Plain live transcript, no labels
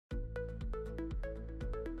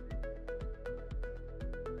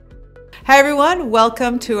Hi everyone,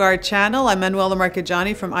 welcome to our channel. I'm Manuela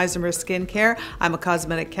Marcheggianni from Isomers Skincare. I'm a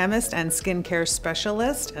cosmetic chemist and skincare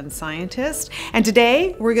specialist and scientist. And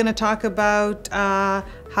today we're going to talk about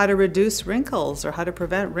how to reduce wrinkles or how to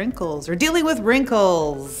prevent wrinkles or dealing with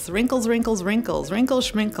wrinkles. Wrinkles,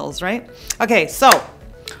 schminkles, right? Okay, so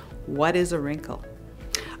what is a wrinkle?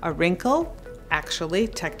 A wrinkle actually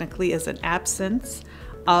technically is an absence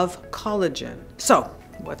of collagen. So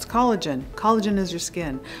what's collagen? Collagen is your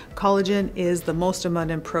skin. Collagen is the most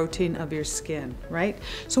abundant protein of your skin, right?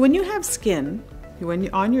 So when you have skin, when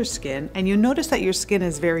you're on your skin and you notice that your skin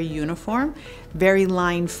is very uniform, very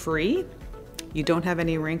line-free, you don't have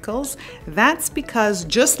any wrinkles, that's because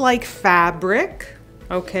just like fabric,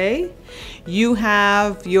 okay, you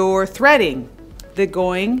have your threading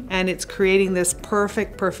going and it's creating this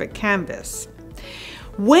perfect canvas.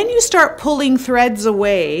 When you start pulling threads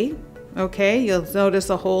away, okay, you'll notice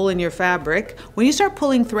a hole in your fabric. When you start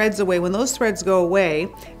pulling threads away, when those threads go away,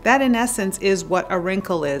 that in essence is what a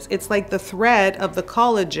wrinkle is. It's like the thread of the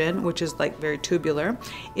collagen, which is like very tubular.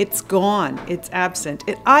 It's gone, it's absent.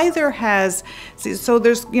 It either has, so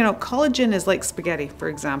there's, collagen is like spaghetti, for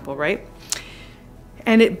example, right?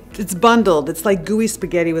 And it's bundled. It's like gooey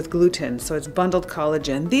spaghetti with gluten, so it's bundled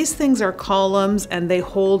collagen. These things are columns and they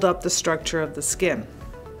hold up the structure of the skin.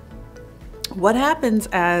 What happens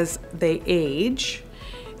as they age,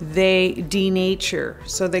 they denature.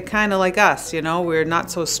 So they kind of like us, we're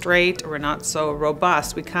not so straight, we're not so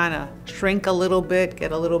robust. We kind of shrink a little bit,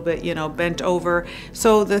 get a little bit, bent over.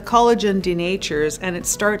 So the collagen denatures and it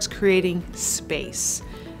starts creating space.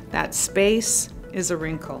 That space is a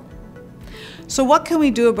wrinkle. So what can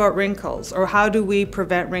we do about wrinkles, or how do we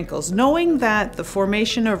prevent wrinkles? Knowing that the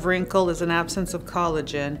formation of wrinkle is an absence of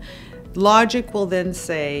collagen, logic will then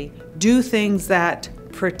say, do things that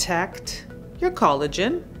protect your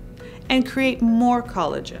collagen and create more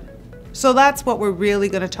collagen. So that's what we're really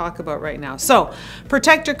going to talk about right now. So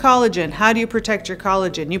protect your collagen. How do you protect your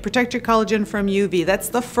collagen? You protect your collagen from UV. That's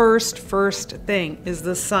the first thing, is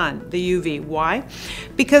the sun, the UV. Why?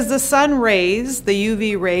 Because the sun rays, the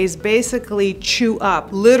UV rays, basically chew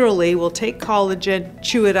up, literally will take collagen,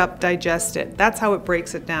 chew it up, digest it. That's how it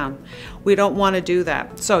breaks it down. We don't want to do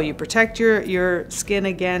that. So you protect your skin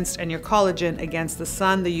against, and your collagen against the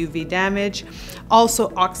sun, the UV damage. Also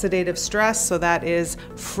oxidative stress, so that is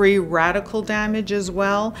free radical damage as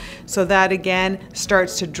well. So that again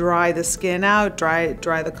starts to dry the skin out, dry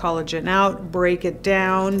the collagen out, break it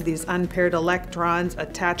down. These unpaired electrons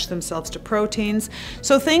attach themselves to proteins.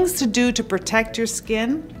 So things to do to protect your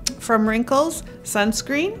skin from wrinkles: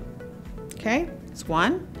 sunscreen, okay, it's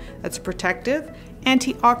one, that's protective.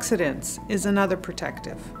 Antioxidants is another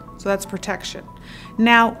protective. So that's protection.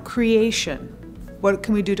 Now, creation. What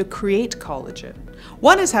can we do to create collagen?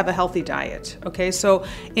 One is have a healthy diet, okay? So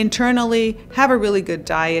internally, have a really good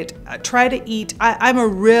diet. Try to eat. I'm a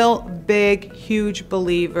real big, huge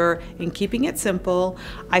believer in keeping it simple.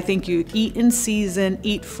 I think you eat in season,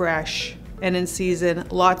 eat fresh, and in season,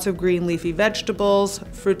 lots of green leafy vegetables,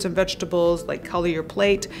 fruits and vegetables, like color your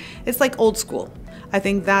plate. It's like old school. I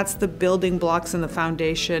think that's the building blocks and the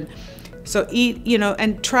foundation. So eat,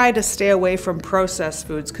 and try to stay away from processed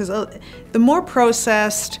foods, because the more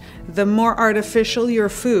processed, the more artificial your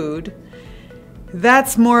food,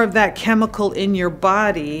 that's more of that chemical in your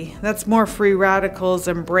body. That's more free radicals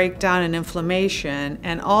and breakdown and inflammation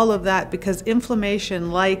and all of that, because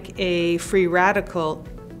inflammation, like a free radical,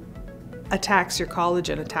 attacks your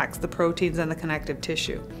collagen, attacks the proteins and the connective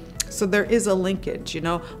tissue. So there is a linkage,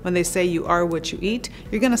 when they say you are what you eat,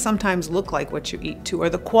 you're going to sometimes look like what you eat too, or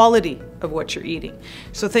the quality of what you're eating.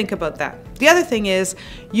 So think about that. The other thing is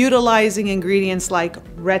utilizing ingredients like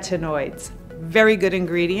retinoids. Very good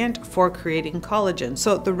ingredient for creating collagen.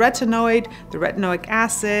 So the retinoid, the retinoic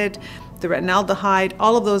acid, the retinaldehyde,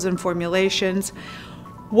 all of those in formulations.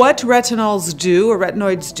 What retinols do, or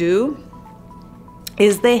retinoids do,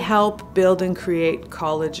 is they help build and create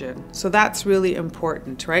collagen. So that's really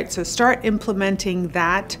important, right? So start implementing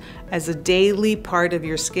that as a daily part of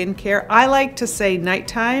your skincare. I like to say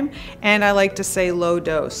nighttime, and I like to say low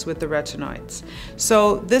dose with the retinoids.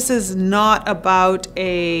 So this is not about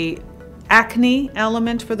a acne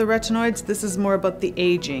element for the retinoids. This is more about the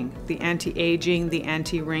aging, the anti-aging, the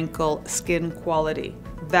anti-wrinkle skin quality.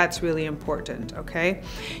 That's really important, okay?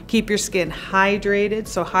 Keep your skin hydrated,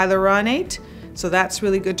 so hyaluronate. So that's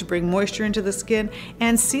really good to bring moisture into the skin,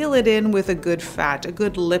 and seal it in with a good fat, a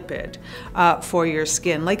good lipid for your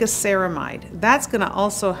skin, like a ceramide. That's going to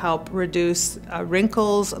also help reduce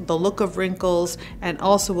wrinkles, the look of wrinkles, and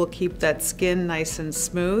also will keep that skin nice and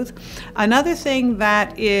smooth. Another thing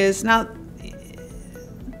that is, now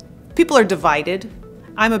people are divided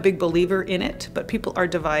I'm a big believer in it, but people are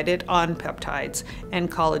divided on peptides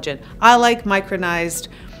and collagen. I like micronized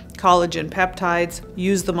collagen peptides,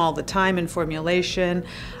 use them all the time in formulation.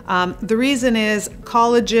 The reason is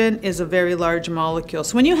collagen is a very large molecule.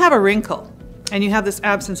 So when you have a wrinkle and you have this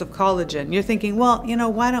absence of collagen, you're thinking, well,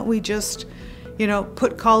 why don't we just,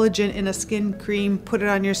 put collagen in a skin cream, put it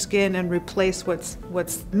on your skin and replace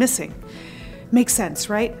what's missing. Makes sense,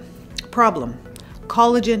 right? Problem.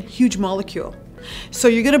 Collagen, huge molecule. So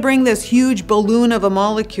you're going to bring this huge balloon of a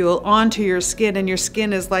molecule onto your skin, and your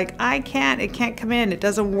skin is like, it can't come in, it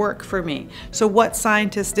doesn't work for me. So what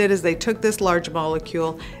scientists did is they took this large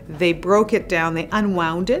molecule, they broke it down, they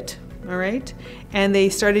unwound it, all right, and they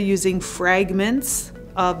started using fragments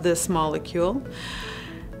of this molecule.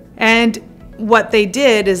 And what they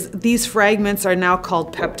did is these fragments are now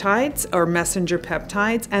called peptides or messenger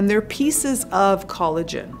peptides, and they're pieces of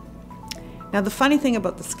collagen. Now the funny thing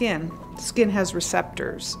about the skin has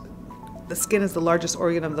receptors. The skin is the largest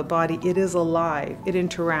organ of the body. It is alive, it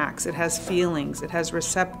interacts, it has feelings, it has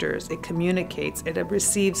receptors, it communicates, it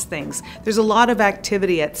receives things. There's a lot of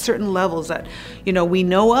activity at certain levels that we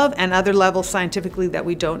know of, and other levels scientifically that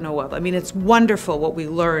we don't know of. I mean, it's wonderful what we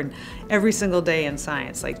learn every single day in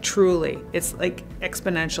science, like truly. It's like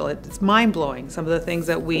exponential. It's mind-blowing, some of the things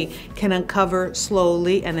that we can uncover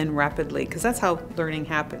slowly and then rapidly, because that's how learning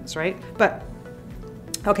happens, right? But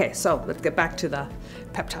okay, so let's get back to the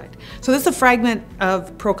peptide. So this is a fragment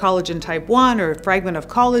of procollagen type 1, or a fragment of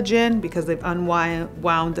collagen, because they've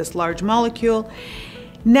unwound this large molecule.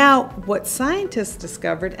 Now, what scientists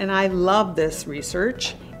discovered, and I love this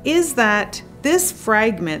research, is that this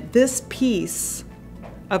fragment, this piece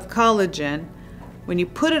of collagen, when you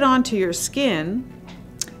put it onto your skin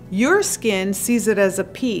sees it as a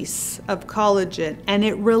piece of collagen, and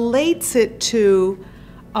it relates it to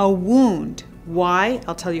a wound. Why?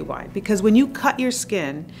 I'll tell you why. Because when you cut your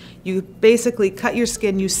skin, you basically cut your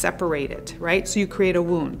skin, you separate it, right? So you create a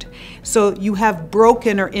wound. So you have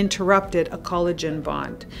broken or interrupted a collagen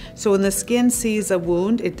bond. So when the skin sees a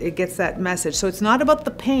wound, it gets that message. So it's not about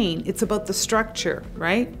the pain, it's about the structure,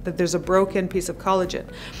 right? That there's a broken piece of collagen.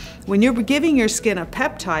 When you're giving your skin a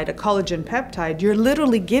peptide, a collagen peptide, you're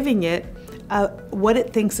literally giving it what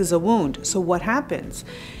it thinks is a wound. So what happens?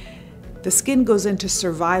 The skin goes into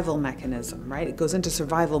survival mechanism, right? It goes into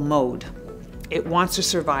survival mode. It wants to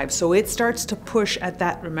survive. So it starts to push at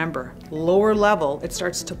that, remember, lower level, it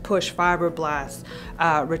starts to push fibroblasts,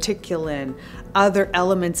 reticulin, other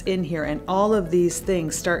elements in here, and all of these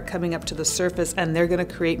things start coming up to the surface, and they're going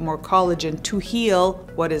to create more collagen to heal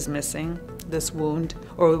what is missing, this wound,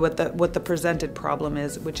 or what the presented problem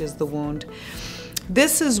is, which is the wound.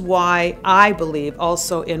 This is why I believe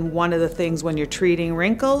also in one of the things when you're treating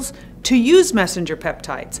wrinkles, to use messenger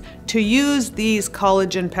peptides, to use these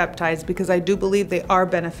collagen peptides, because I do believe they are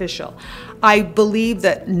beneficial. I believe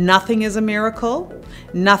that nothing is a miracle.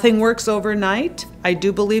 Nothing works overnight. I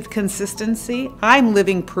do believe consistency. I'm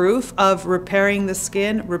living proof of repairing the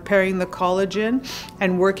skin, repairing the collagen,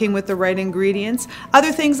 and working with the right ingredients.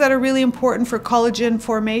 Other things that are really important for collagen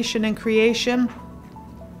formation and creation: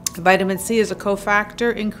 vitamin C is a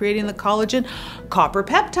cofactor in creating the collagen. Copper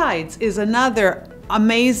peptides is another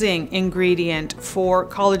amazing ingredient for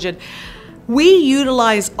collagen. We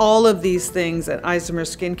utilize all of these things at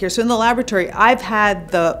Isomers Skincare. So in the laboratory, I've had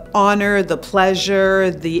the honor, the pleasure,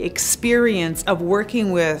 the experience of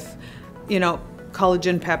working with,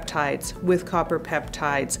 collagen peptides, with copper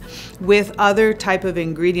peptides, with other type of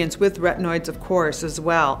ingredients, with retinoids, of course, as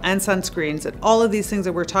well, and sunscreens, and all of these things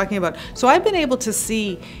that we're talking about. So I've been able to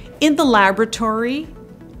see in the laboratory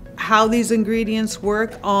how these ingredients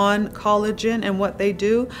work on collagen and what they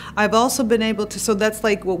do. I've also been able to, so that's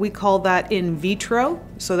like what we call that in vitro.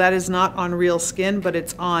 So that is not on real skin, but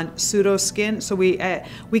it's on pseudo skin. So we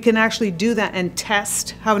can actually do that and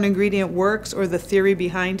test how an ingredient works or the theory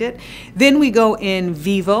behind it. Then we go in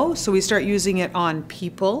vivo, so we start using it on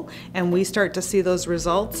people, and we start to see those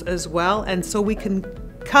results as well. And so we can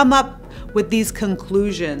come up with these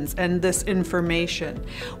conclusions and this information.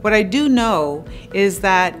 What I do know is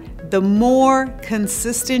that the more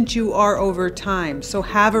consistent you are over time, so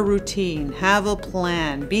have a routine, have a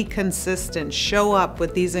plan, be consistent, show up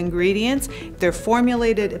with these ingredients. If they're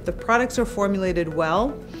formulated, if the products are formulated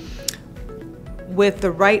well, with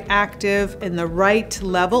the right active and the right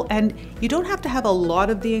level, and you don't have to have a lot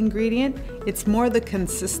of the ingredient, it's more the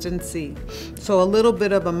consistency. So a little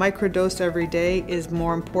bit of a microdose every day is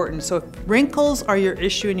more important. So if wrinkles are your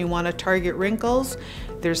issue and you want to target wrinkles,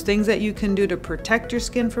 there's things that you can do to protect your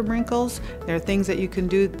skin from wrinkles. There are things that you can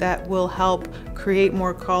do that will help create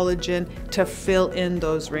more collagen to fill in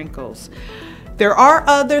those wrinkles. There are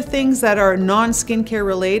other things that are non-skincare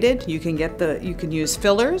related. You can use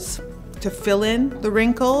fillers to fill in the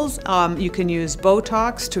wrinkles. You can use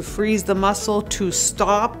Botox to freeze the muscle to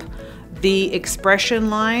stop the expression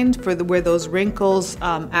line for where those wrinkles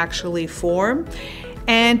actually form.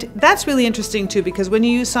 And that's really interesting too, because when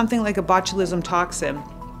you use something like a botulism toxin,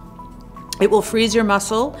 it will freeze your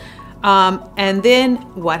muscle. And then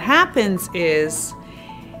what happens is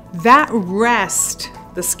that rest,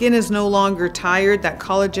 the skin is no longer tired, that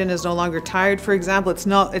collagen is no longer tired, for example,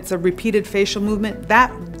 it's a repeated facial movement.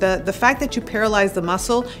 The fact that you paralyze the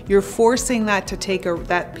muscle, you're forcing that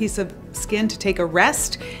that piece of skin to take a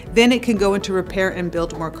rest, then it can go into repair and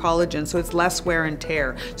build more collagen, so it's less wear and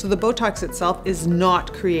tear. So the Botox itself is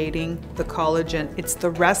not creating the collagen, it's the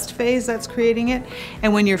rest phase that's creating it.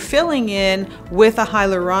 And when you're filling in with a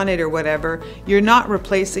hyaluronate or whatever, you're not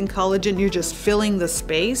replacing collagen, you're just filling the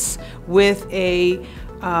space with a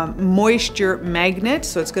moisture magnet,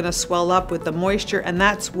 so it's going to swell up with the moisture, and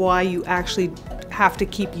that's why you actually have to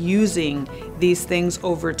keep using these things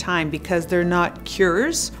over time, because they're not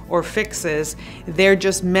cures or fixes, they're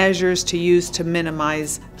just measures to use to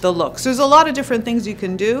minimize the look. So there's a lot of different things you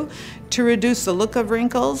can do to reduce the look of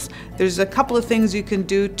wrinkles. There's a couple of things you can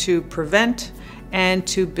do to prevent and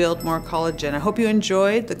to build more collagen. I hope you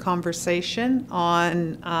enjoyed the conversation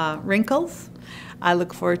on wrinkles. I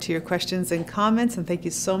look forward to your questions and comments, and thank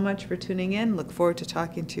you so much for tuning in. Look forward to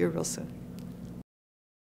talking to you real soon.